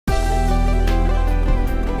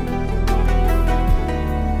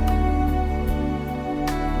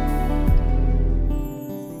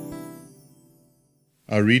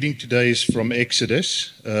Our reading today is from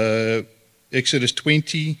Exodus, Exodus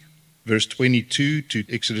 20, verse 22 to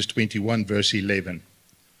Exodus 21, verse 11.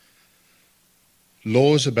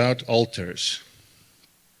 Laws about altars.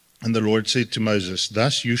 And the Lord said to Moses,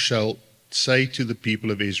 "Thus you shall say to the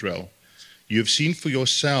people of Israel, you have seen for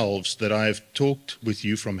yourselves that I have talked with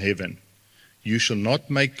you from heaven. You shall not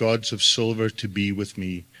make gods of silver to be with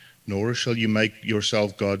me, nor shall you make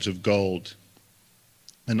yourself gods of gold.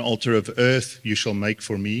 An altar of earth you shall make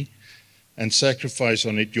for me, and sacrifice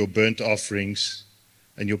on it your burnt offerings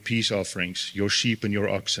and your peace offerings, your sheep and your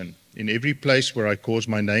oxen. In every place where I cause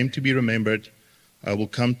my name to be remembered, I will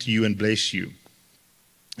come to you and bless you.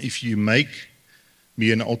 If you make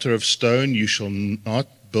me an altar of stone, you shall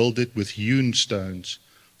not build it with hewn stones,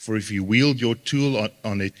 for if you wield your tool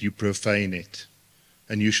on it, you profane it.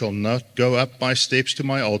 And you shall not go up by steps to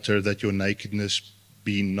my altar, that your nakedness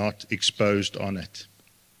be not exposed on it.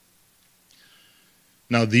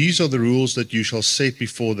 Now these are the rules that you shall set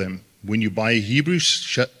before them. When you buy a Hebrew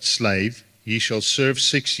slave, he shall serve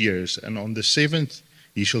 6 years, and on the 7th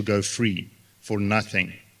he shall go free for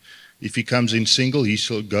nothing. If he comes in single, he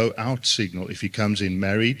shall go out single. If he comes in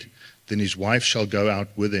married, then his wife shall go out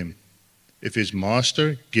with him. If his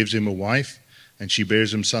master gives him a wife, and she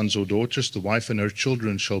bears him sons or daughters, the wife and her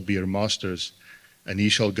children shall be her master's, and he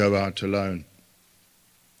shall go out alone.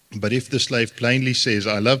 But if the slave plainly says,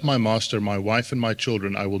 I love my master, my wife, and my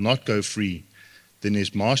children, I will not go free, then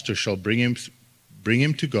his master shall bring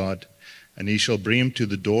him to God, and he shall bring him to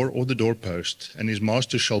the door or the doorpost, and his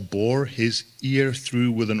master shall bore his ear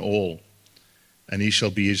through with an awl, and he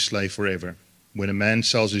shall be his slave forever. When a man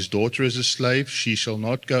sells his daughter as a slave, she shall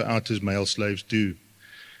not go out as male slaves do.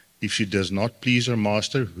 If she does not please her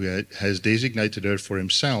master, who has designated her for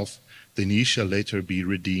himself, then he shall let her be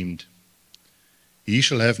redeemed. He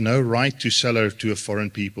shall have no right to sell her to a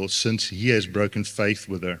foreign people, since he has broken faith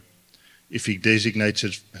with her. If he designates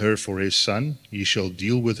her for his son, he shall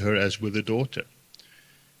deal with her as with a daughter.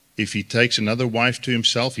 If he takes another wife to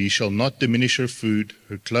himself, he shall not diminish her food,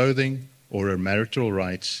 her clothing, or her marital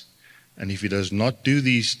rights. And if he does not do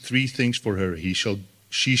these 3 things for her,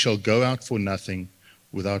 she shall go out for nothing,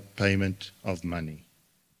 without payment of money."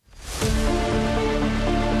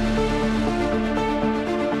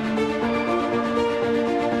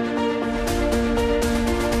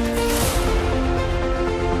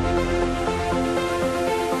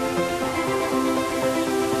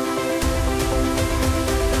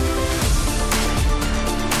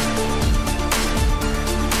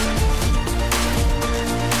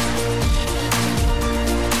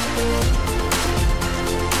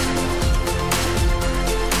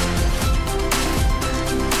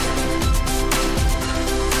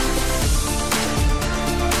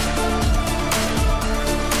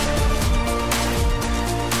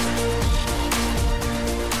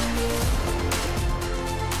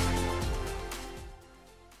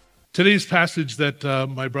 Today's passage that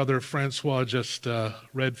my brother Francois just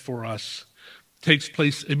read for us takes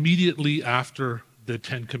place immediately after the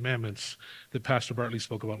 10 Commandments that Pastor Bartley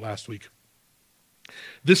spoke about last week.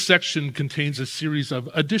 This section contains a series of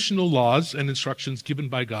additional laws and instructions given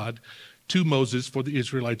by God to Moses for the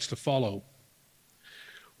Israelites to follow.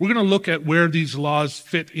 We're going to look at where these laws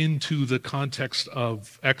fit into the context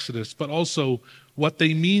of Exodus, but also what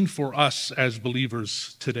they mean for us as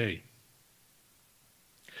believers today.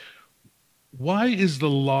 Why is the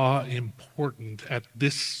law important at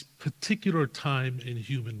this particular time in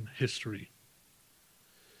human history?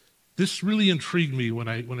 This really intrigued me when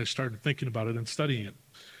I started thinking about it and studying it.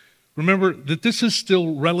 Remember that this is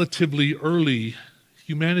still relatively early.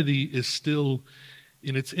 Humanity is still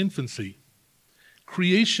in its infancy.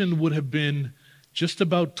 Creation would have been just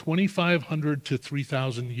about 2,500 to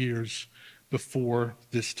 3,000 years before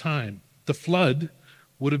this time. The flood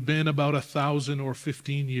would have been about 1,000 or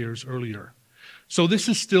 15 years earlier. So this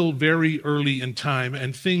is still very early in time,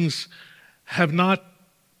 and things have not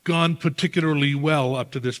gone particularly well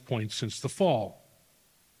up to this point since the fall.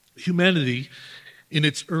 Humanity, in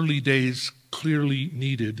its early days, clearly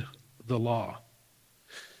needed the law.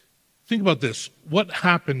 Think about this. What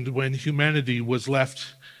happened when humanity was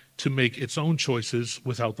left to make its own choices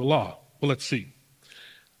without the law? Well, let's see.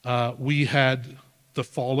 We had the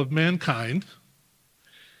fall of mankind.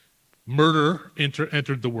 Murder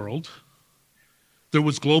entered the world. There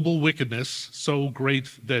was global wickedness so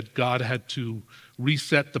great that God had to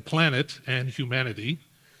reset the planet and humanity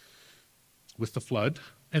with the flood.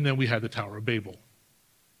 And then we had the Tower of Babel.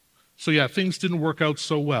 So yeah, things didn't work out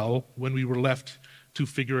so well when we were left to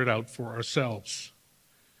figure it out for ourselves.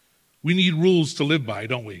 We need rules to live by,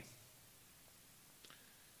 don't we?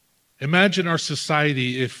 Imagine our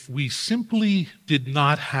society if we simply did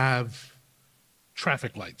not have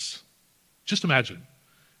traffic lights. Just imagine.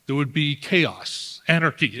 There would be chaos,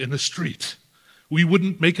 anarchy in the street. We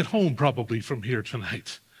wouldn't make it home probably from here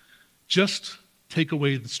tonight. Just take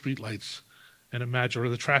away the street lights and imagine, or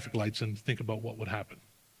the traffic lights, and think about what would happen.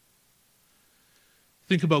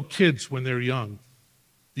 Think about kids when they're young.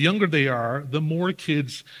 The younger they are, the more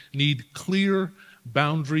kids need clear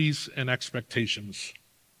boundaries and expectations.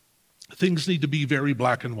 Things need to be very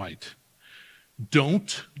black and white.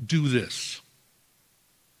 Don't do this.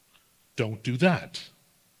 Don't do that.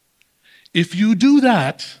 If you do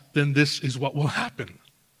that, then this is what will happen.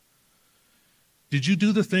 Did you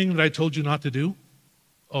do the thing that I told you not to do?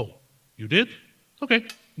 Oh, you did? Okay,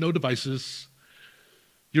 no devices.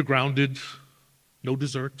 You're grounded. No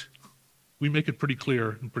dessert. We make it pretty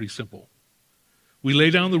clear and pretty simple. We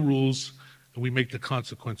lay down the rules and we make the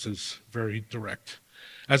consequences very direct.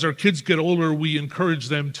 As our kids get older, we encourage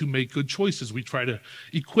them to make good choices. We try to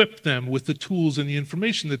equip them with the tools and the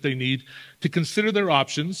information that they need to consider their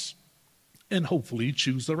options and hopefully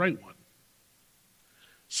choose the right one.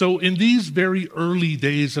 So in these very early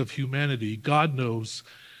days of humanity, God knows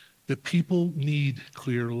that people need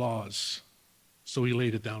clear laws. So he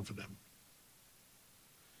laid it down for them.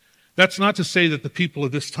 That's not to say that the people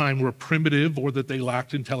of this time were primitive or that they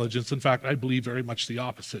lacked intelligence. In fact, I believe very much the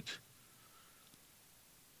opposite.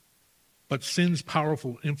 But sin's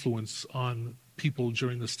powerful influence on people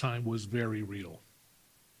during this time was very real.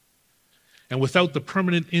 And without the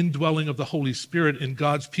permanent indwelling of the Holy Spirit in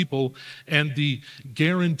God's people and the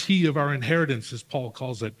guarantee of our inheritance, as Paul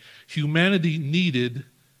calls it, humanity needed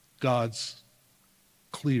God's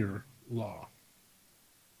clear law.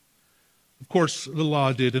 Of course, the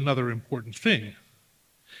law did another important thing.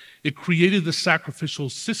 It created the sacrificial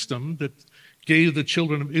system that gave the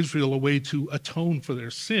children of Israel a way to atone for their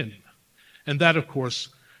sin. And that, of course,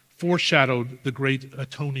 foreshadowed the great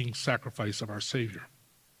atoning sacrifice of our Savior.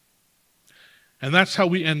 And that's how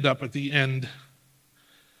we end up at the end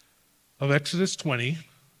of Exodus 20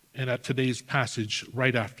 and at today's passage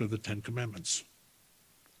right after the Ten Commandments.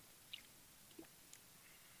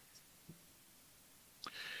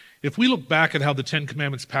 If we look back at how the Ten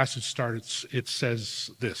Commandments passage starts, it says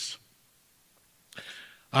this: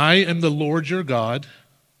 I am the Lord your God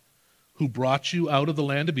who brought you out of the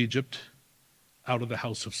land of Egypt, out of the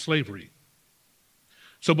house of slavery.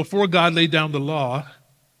 So before God laid down the law,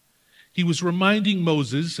 he was reminding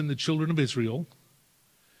Moses and the children of Israel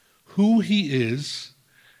who he is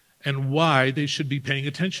and why they should be paying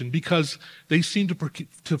attention, because they seem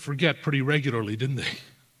to forget pretty regularly, didn't they?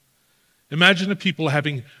 Imagine the people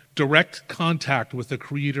having direct contact with the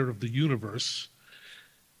creator of the universe,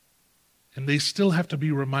 and they still have to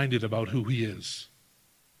be reminded about who he is.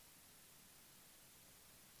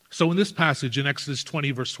 So in this passage, in Exodus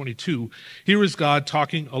 20, verse 22, here is God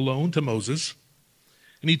talking alone to Moses,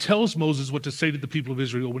 and he tells Moses what to say to the people of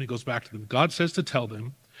Israel when he goes back to them. God says to tell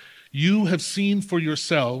them, you have seen for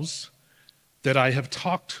yourselves that I have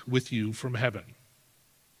talked with you from heaven.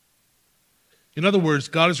 In other words,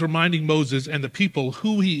 God is reminding Moses and the people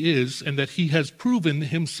who he is and that he has proven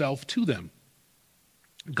himself to them.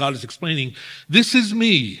 God is explaining, this is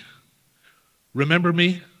me. Remember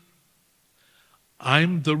me?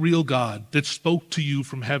 I'm the real God that spoke to you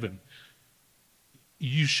from heaven.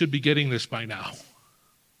 You should be getting this by now.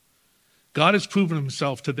 God has proven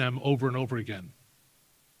himself to them over and over again.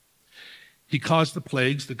 He caused the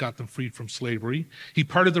plagues that got them freed from slavery. He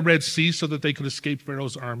parted the Red Sea so that they could escape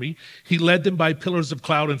Pharaoh's army. He led them by pillars of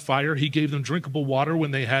cloud and fire. He gave them drinkable water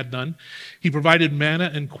when they had none. He provided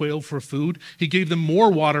manna and quail for food. He gave them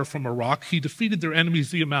more water from a rock. He defeated their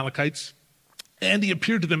enemies, the Amalekites. And he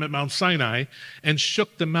appeared to them at Mount Sinai and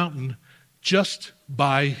shook the mountain just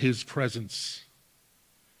by his presence.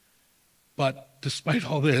 But despite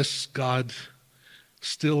all this, God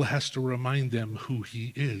still has to remind them who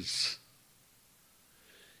he is.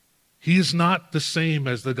 He is not the same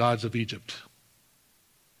as the gods of Egypt.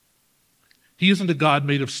 He isn't a God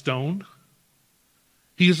made of stone.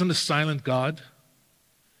 He isn't a silent God.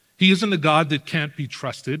 He isn't a God that can't be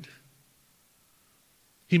trusted.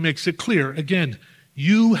 He makes it clear, again,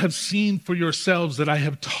 you have seen for yourselves that I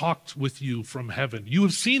have talked with you from heaven. You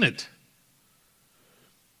have seen it.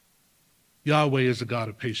 Yahweh is a God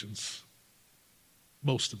of patience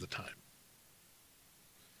most of the time.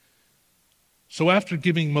 So after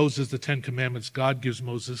giving Moses the Ten Commandments, God gives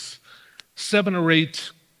Moses 7 or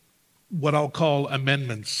 8 what I'll call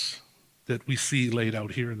amendments that we see laid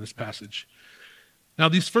out here in this passage. Now,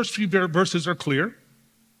 these first few verses are clear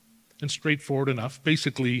and straightforward enough.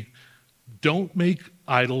 Basically, don't make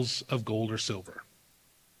idols of gold or silver.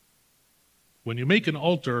 When you make an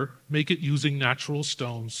altar, make it using natural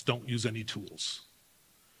stones. Don't use any tools.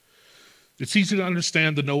 It's easy to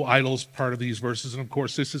understand the no idols part of these verses. And of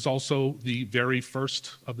course, this is also the very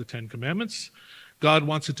first of the 10 Commandments. God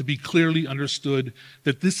wants it to be clearly understood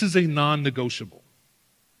that this is a non-negotiable.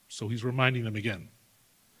 So he's reminding them again.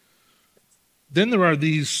 Then there are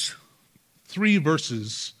these 3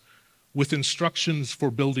 verses with instructions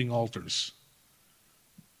for building altars.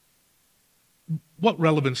 What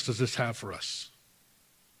relevance does this have for us?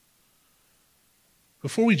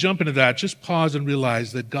 Before we jump into that, just pause and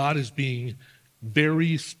realize that God is being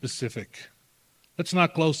very specific. Let's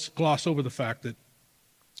not gloss over the fact that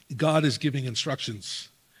God is giving instructions.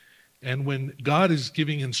 And when God is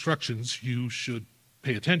giving instructions, you should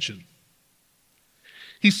pay attention.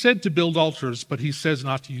 He said to build altars, but he says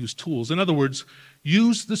not to use tools. In other words,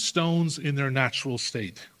 use the stones in their natural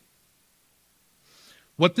state.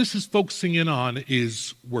 What this is focusing in on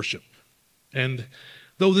is worship. And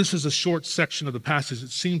though this is a short section of the passage,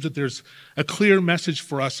 it seems that there's a clear message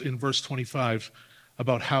for us in verse 25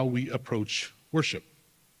 about how we approach worship.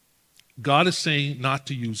 God is saying not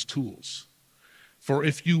to use tools. For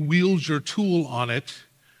if you wield your tool on it,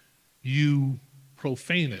 you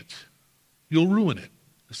profane it. You'll ruin it,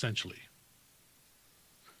 essentially.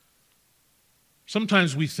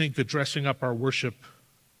 Sometimes we think that dressing up our worship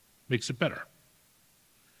makes it better.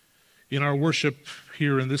 In our worship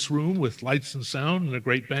here in this room with lights and sound and a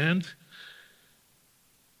great band,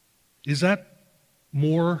 is that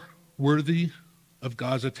more worthy of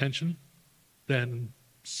God's attention than,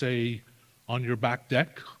 say, on your back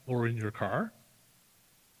deck or in your car?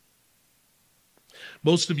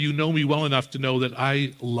 Most of you know me well enough to know that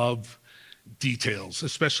I love details,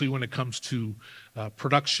 especially when it comes to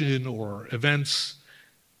production or events.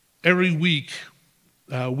 Every week,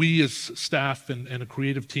 we as staff and a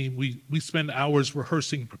creative team, we spend hours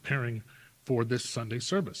rehearsing, preparing for this Sunday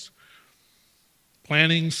service.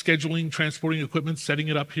 Planning, scheduling, transporting equipment, setting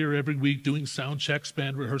it up here every week, doing sound checks,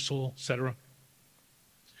 band rehearsal, etc.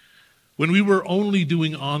 When we were only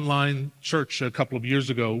doing online church a couple of years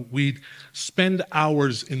ago, we'd spend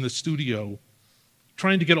hours in the studio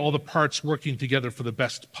trying to get all the parts working together for the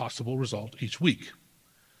best possible result each week.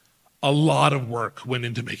 A lot of work went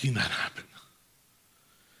into making that happen.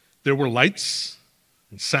 There were lights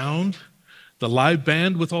and sound, the live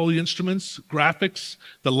band with all the instruments, graphics,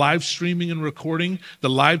 the live streaming and recording, the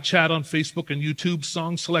live chat on Facebook and YouTube,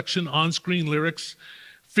 song selection, on-screen lyrics,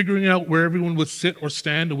 figuring out where everyone would sit or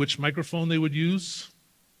stand and which microphone they would use,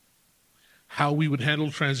 how we would handle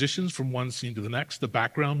transitions from one scene to the next, the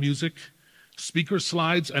background music, speaker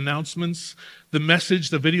slides, announcements, the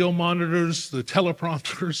message, the video monitors, the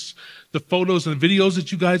teleprompters, the photos and videos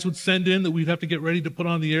that you guys would send in that we'd have to get ready to put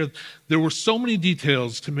on the air. There were so many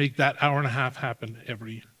details to make that hour and a half happen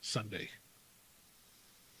every Sunday.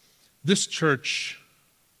 This church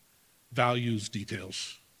values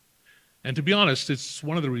details. And to be honest, it's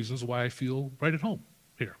one of the reasons why I feel right at home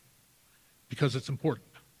here, because it's important.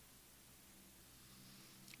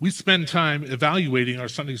 We spend time evaluating our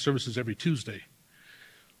Sunday services every Tuesday.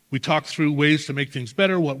 We talk through ways to make things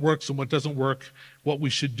better, what works and what doesn't work, what we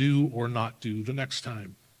should do or not do the next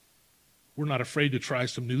time. We're not afraid to try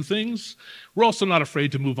some new things. We're also not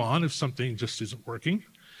afraid to move on if something just isn't working.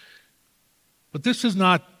 But this is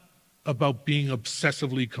not about being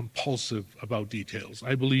obsessively compulsive about details.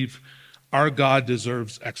 I believe our God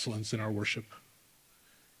deserves excellence in our worship.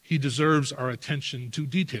 He deserves our attention to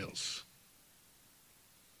details.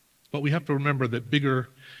 But we have to remember that bigger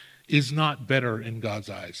is not better in God's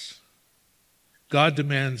eyes. God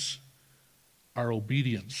demands our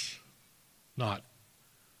obedience, not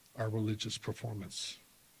our religious performance.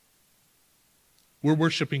 We're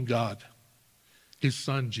worshiping God, His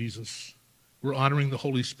Son, Jesus. We're honoring the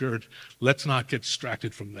Holy Spirit. Let's not get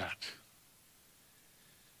distracted from that.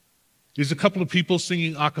 Is a couple of people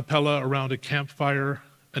singing a cappella around a campfire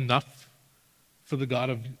enough for the God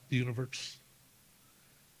of the universe?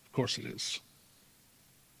 Of course it is.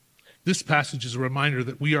 This passage is a reminder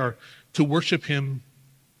that we are to worship Him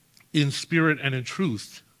in spirit and in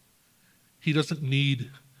truth. He doesn't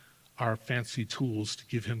need our fancy tools to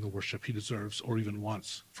give Him the worship He deserves or even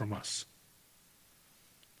wants from us.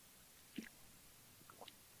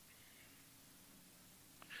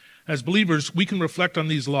 As believers, we can reflect on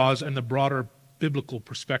these laws and the broader biblical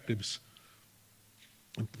perspectives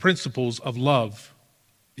and principles of love,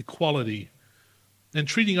 equality, and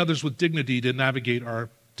treating others with dignity to navigate our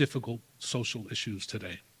difficult social issues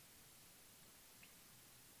today.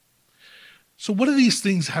 So what do these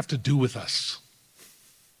things have to do with us?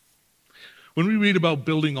 When we read about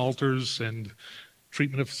building altars and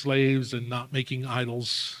treatment of slaves and not making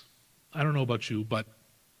idols, I don't know about you, but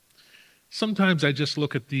sometimes I just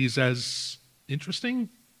look at these as interesting,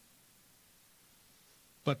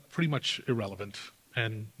 but pretty much irrelevant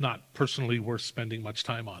and not personally worth spending much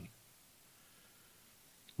time on.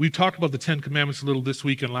 We've talked about the Ten Commandments a little this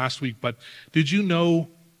week and last week, but did you know,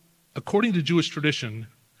 according to Jewish tradition,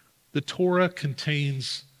 the Torah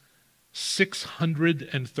contains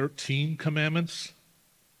 613 commandments?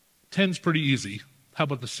 10's pretty easy. How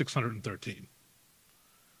about the 613?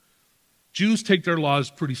 Jews take their laws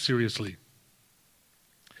pretty seriously.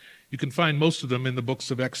 You can find most of them in the books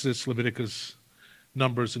of Exodus, Leviticus,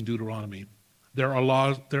 Numbers, and Deuteronomy. There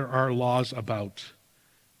are laws about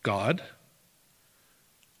God,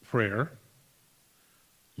 prayer,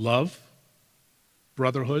 love,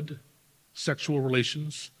 brotherhood, sexual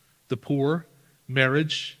relations, the poor,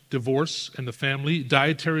 marriage, divorce, and the family,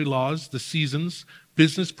 dietary laws, the seasons,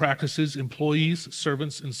 business practices, employees,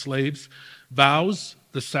 servants, and slaves, vows,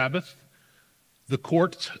 the Sabbath, the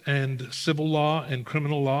court and civil law and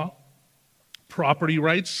criminal law, property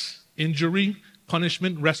rights, injury,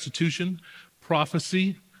 punishment, restitution,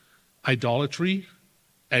 prophecy, idolatry,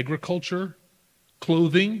 agriculture,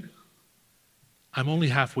 clothing. I'm only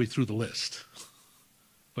halfway through the list,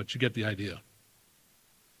 but you get the idea.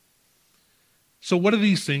 So what do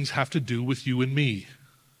these things have to do with you and me?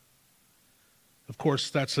 Of course,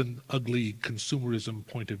 that's an ugly consumerism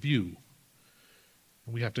point of view.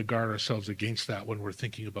 We have to guard ourselves against that when we're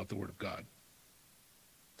thinking about the Word of God.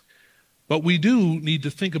 But we do need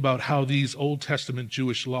to think about how these Old Testament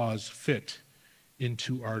Jewish laws fit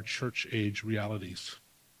into our church age realities.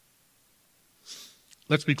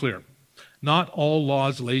 Let's be clear. Not all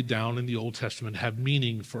laws laid down in the Old Testament have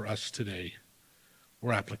meaning for us today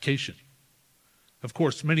or application. Of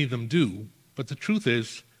course, many of them do, but the truth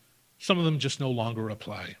is, some of them just no longer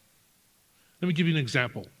apply. Let me give you an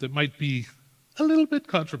example that might be a little bit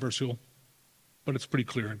controversial, but it's pretty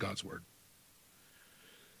clear in God's Word.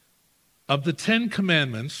 Of the 10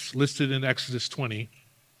 commandments listed in Exodus 20,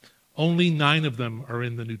 only 9 of them are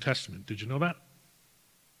in the New Testament. Did you know that?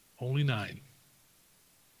 Only 9.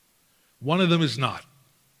 One of them is not.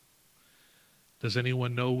 Does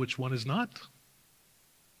anyone know which one is not?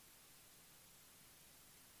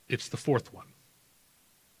 It's the 4th one.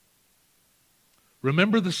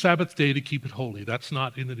 Remember the Sabbath day to keep it holy. That's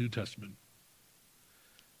not in the New Testament.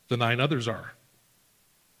 The 9 others are.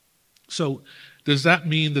 So, does that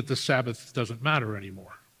mean that the Sabbath doesn't matter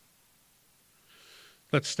anymore?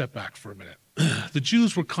 Let's step back for a minute. The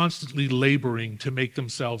Jews were constantly laboring to make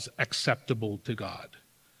themselves acceptable to God.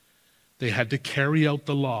 They had to carry out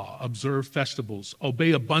the law, observe festivals,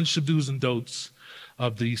 obey a bunch of do's and don'ts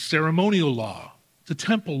of the ceremonial law, the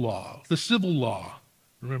temple law, the civil law.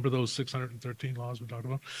 Remember those 613 laws we talked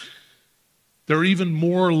about? There are even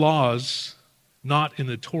more laws not in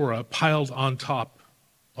the Torah piled on top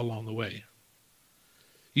along the way.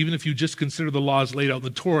 Even if you just consider the laws laid out in the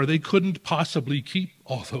Torah, they couldn't possibly keep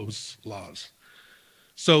all those laws.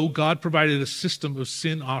 So God provided a system of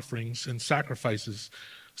sin offerings and sacrifices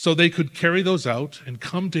so they could carry those out and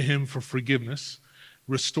come to Him for forgiveness,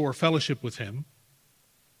 restore fellowship with Him,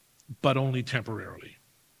 but only temporarily.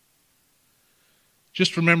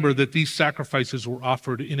 Just remember that these sacrifices were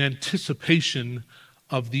offered in anticipation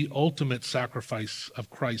of the ultimate sacrifice of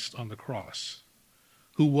Christ on the cross,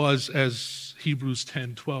 who was, as Hebrews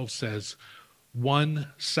 10:12 says, one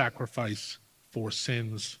sacrifice for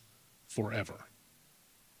sins forever.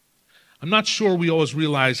 I'm not sure we always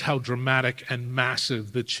realize how dramatic and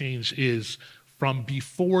massive the change is from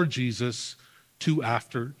before Jesus to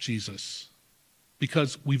after Jesus,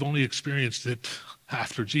 because we've only experienced it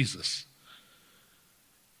after Jesus.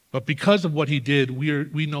 But because of what He did,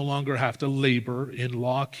 we no longer have to labor in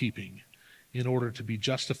law keeping in order to be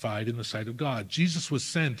justified in the sight of God. Jesus was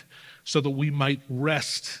sent so that we might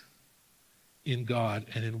rest in God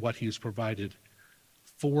and in what He has provided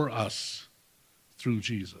for us through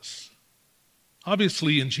Jesus.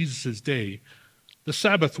 Obviously, in Jesus' day, the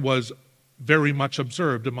Sabbath was very much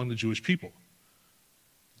observed among the Jewish people.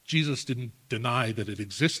 Jesus didn't deny that it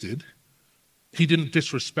existed. He didn't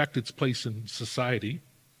disrespect its place in society.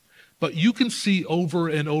 But you can see over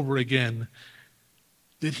and over again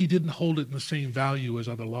that He didn't hold it in the same value as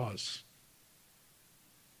other laws.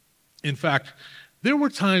 In fact, there were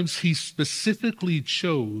times He specifically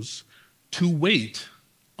chose to wait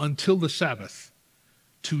until the Sabbath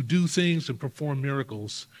to do things and perform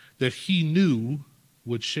miracles that He knew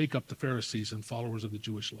would shake up the Pharisees and followers of the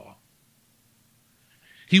Jewish law.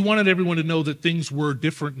 He wanted everyone to know that things were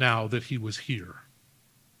different now that He was here,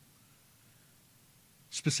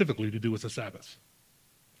 specifically to do with the Sabbath.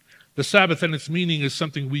 The Sabbath and its meaning is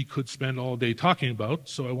something we could spend all day talking about,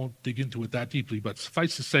 so I won't dig into it that deeply. But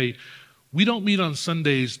suffice to say, we don't meet on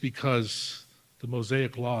Sundays because the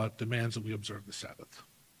Mosaic Law demands that we observe the Sabbath.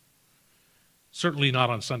 Certainly not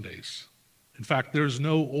on Sundays. In fact, there's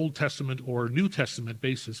no Old Testament or New Testament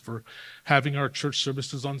basis for having our church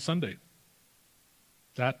services on Sunday.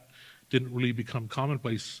 That didn't really become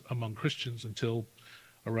commonplace among Christians until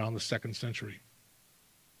around the 2nd century.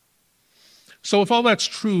 So if all that's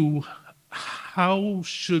true, how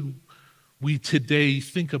should we today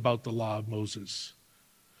think about the law of Moses?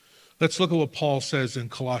 Let's look at what Paul says in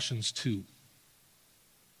Colossians 2.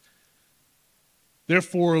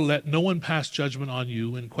 Therefore, let no one pass judgment on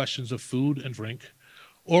you in questions of food and drink,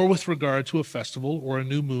 or with regard to a festival, or a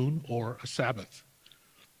new moon, or a Sabbath.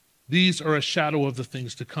 These are a shadow of the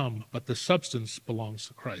things to come, but the substance belongs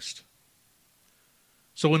to Christ.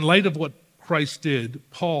 So in light of what Christ did,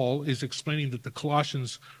 Paul is explaining that the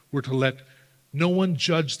Colossians were to let no one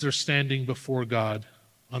judge their standing before God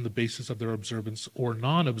on the basis of their observance or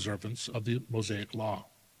non-observance of the Mosaic Law.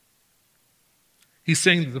 He's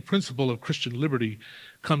saying that the principle of Christian liberty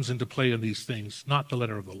comes into play in these things, not the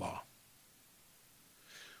letter of the law.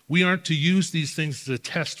 We aren't to use these things as a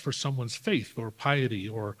test for someone's faith or piety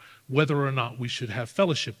or whether or not we should have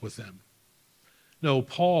fellowship with them. No,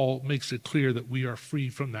 Paul makes it clear that we are free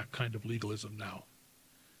from that kind of legalism now.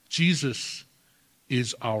 Jesus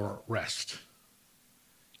is our rest.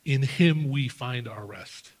 In him we find our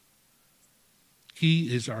rest.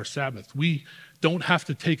 He is our Sabbath. We don't have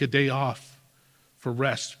to take a day off for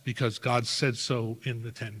rest because God said so in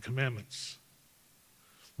the 10 Commandments.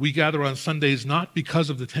 We gather on Sundays not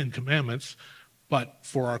because of the 10 Commandments, but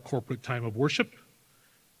for our corporate time of worship,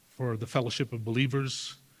 for the fellowship of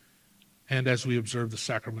believers, and as we observe the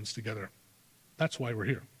sacraments together. That's why we're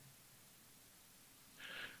here.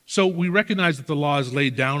 So we recognize that the law is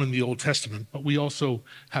laid down in the Old Testament, but we also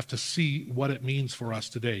have to see what it means for us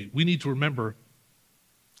today. We need to remember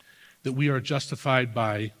that we are justified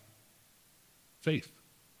by faith,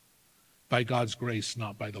 by God's grace,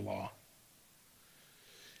 not by the law.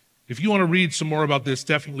 If you want to read some more about this,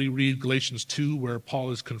 definitely read Galatians 2, where Paul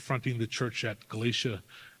is confronting the church at Galatia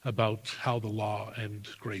about how the law and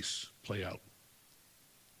grace play out.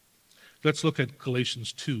 Let's look at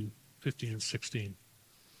Galatians 2, 15 and 16.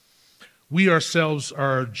 We ourselves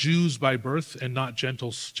are Jews by birth and not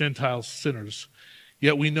Gentile sinners,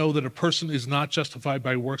 yet we know that a person is not justified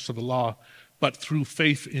by works of the law, but through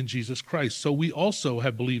faith in Jesus Christ. So we also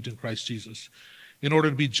have believed in Christ Jesus, in order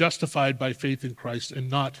to be justified by faith in Christ and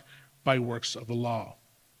not by works of the law.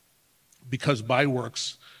 Because by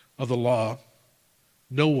works of the law,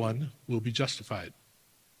 no one will be justified.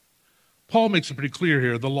 Paul makes it pretty clear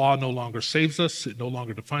here, the law no longer saves us, it no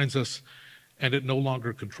longer defines us, and it no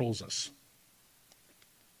longer controls us.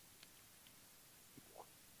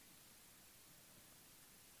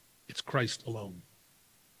 It's Christ alone.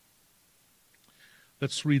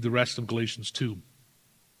 Let's read the rest of Galatians 2.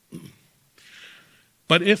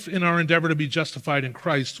 But if in our endeavor to be justified in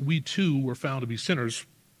Christ, we too were found to be sinners,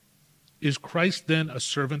 is Christ then a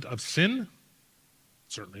servant of sin?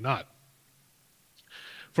 Certainly not.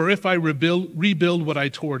 For if I rebuild what I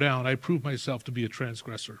tore down, I prove myself to be a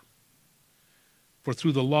transgressor. For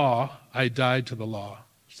through the law, I died to the law,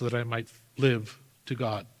 so that I might live to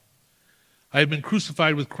God. I have been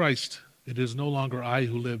crucified with Christ. It is no longer I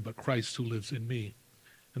who live, but Christ who lives in me.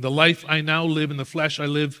 And the life I now live in the flesh, I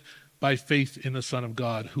live by faith in the Son of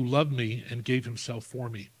God, who loved me and gave himself for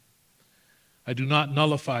me. I do not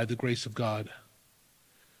nullify the grace of God.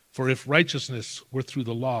 For if righteousness were through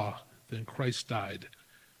the law, then Christ died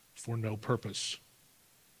for no purpose.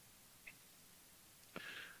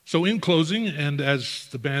 So in closing, and as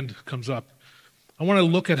the band comes up, I want to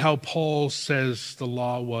look at how Paul says the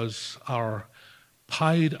law was our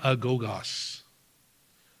paidagogos,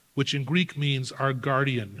 which in Greek means our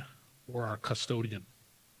guardian or our custodian.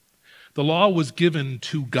 The law was given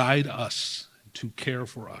to guide us, to care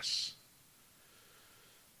for us.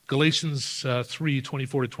 Galatians 3,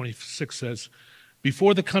 24 to 26 says,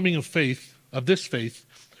 before the coming of this faith,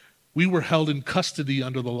 we were held in custody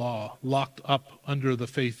under the law, locked up under the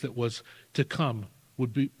faith that was to come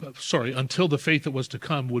until the faith that was to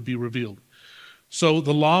come would be revealed. So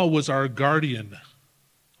the law was our guardian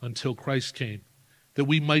until Christ came, that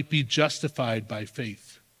we might be justified by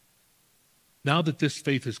faith. Now that this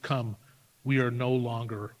faith has come, we are no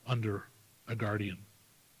longer under a guardian.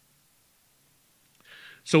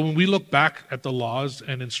 So when we look back at the laws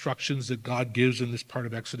and instructions that God gives in this part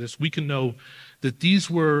of Exodus, we can know that these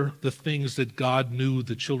were the things that God knew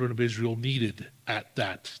the children of Israel needed at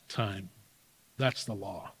that time. That's the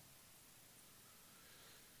law.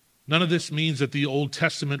 None of this means that the Old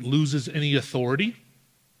Testament loses any authority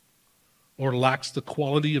or lacks the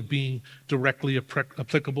quality of being directly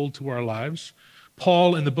applicable to our lives.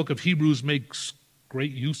 Paul in the book of Hebrews makes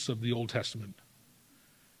great use of the Old Testament.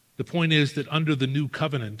 The point is that under the new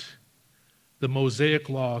covenant, the Mosaic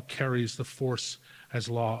law carries the force as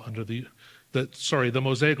law under the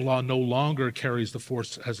Mosaic law no longer carries the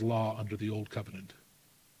force as law under the Old Covenant.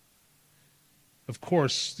 Of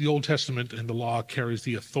course, the Old Testament and the law carries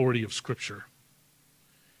the authority of Scripture.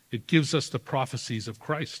 It gives us the prophecies of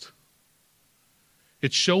Christ.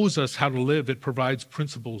 It shows us how to live. It provides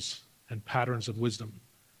principles and patterns of wisdom,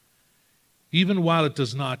 even while it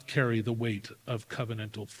does not carry the weight of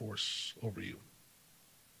covenantal force over you.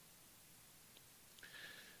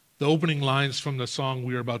 The opening lines from the song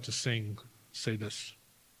we are about to sing say this: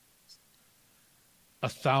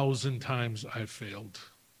 1,000 times I've failed,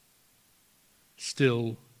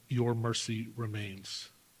 still your mercy remains.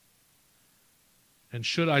 And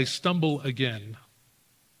should I stumble again,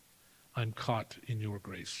 I'm caught in your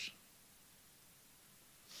grace.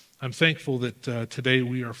 I'm thankful that today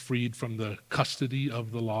we are freed from the custody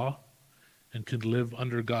of the law and can live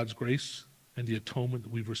under God's grace and the atonement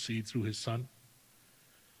that we've received through his Son.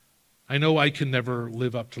 I know I can never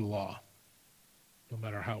live up to the law, no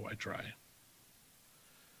matter how I try.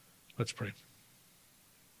 Let's pray.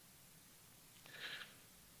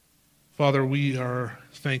 Father, we are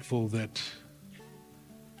thankful that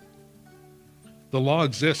the law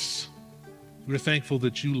exists. We're thankful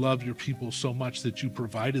that you love your people so much that you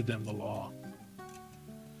provided them the law,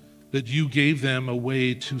 that you gave them a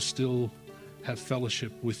way to still have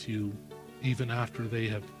fellowship with you even after they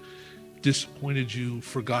have disappointed you,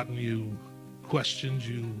 forgotten you, questioned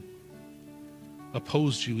you,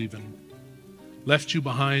 opposed you even, left you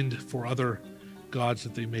behind for other gods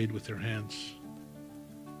that they made with their hands.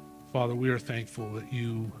 Father, we are thankful that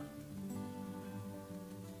you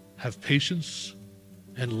have patience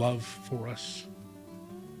and love for us.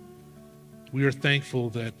 We are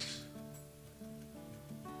thankful that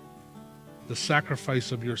the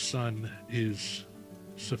sacrifice of your Son is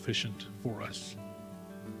sufficient for us,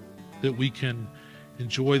 that we can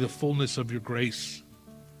enjoy the fullness of your grace,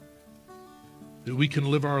 that we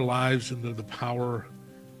can live our lives under the power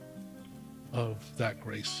of that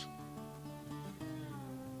grace.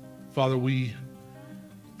 Father, we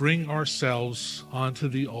bring ourselves onto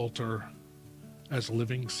the altar as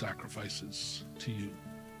living sacrifices to you.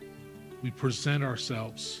 We present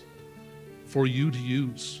ourselves for you to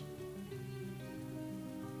use.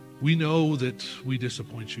 We know that we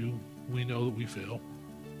disappoint you. We know that we fail.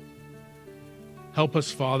 Help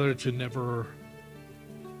us, Father, to never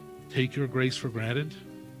take your grace for granted,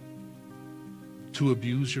 to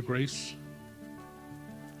abuse your grace,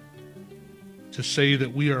 to say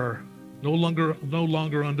that we are no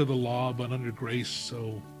longer under the law, but under grace,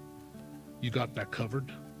 so you got that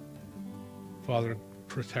covered. Father,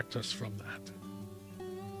 protect us from that.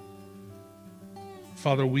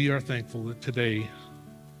 Father, we are thankful that today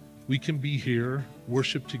we can be here,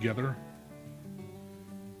 worship together,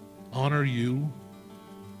 honor you,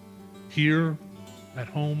 here, at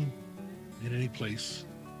home, in any place,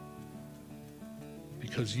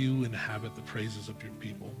 because you inhabit the praises of your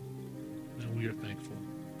people, and we are thankful.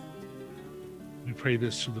 We pray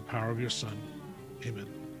this through the power of your Son. Amen.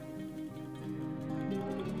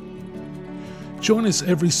 Join us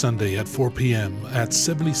every Sunday at 4 p.m. at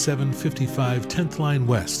 7755 10th Line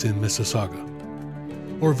West in Mississauga,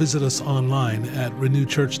 or visit us online at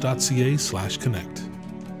renewchurch.ca/connect.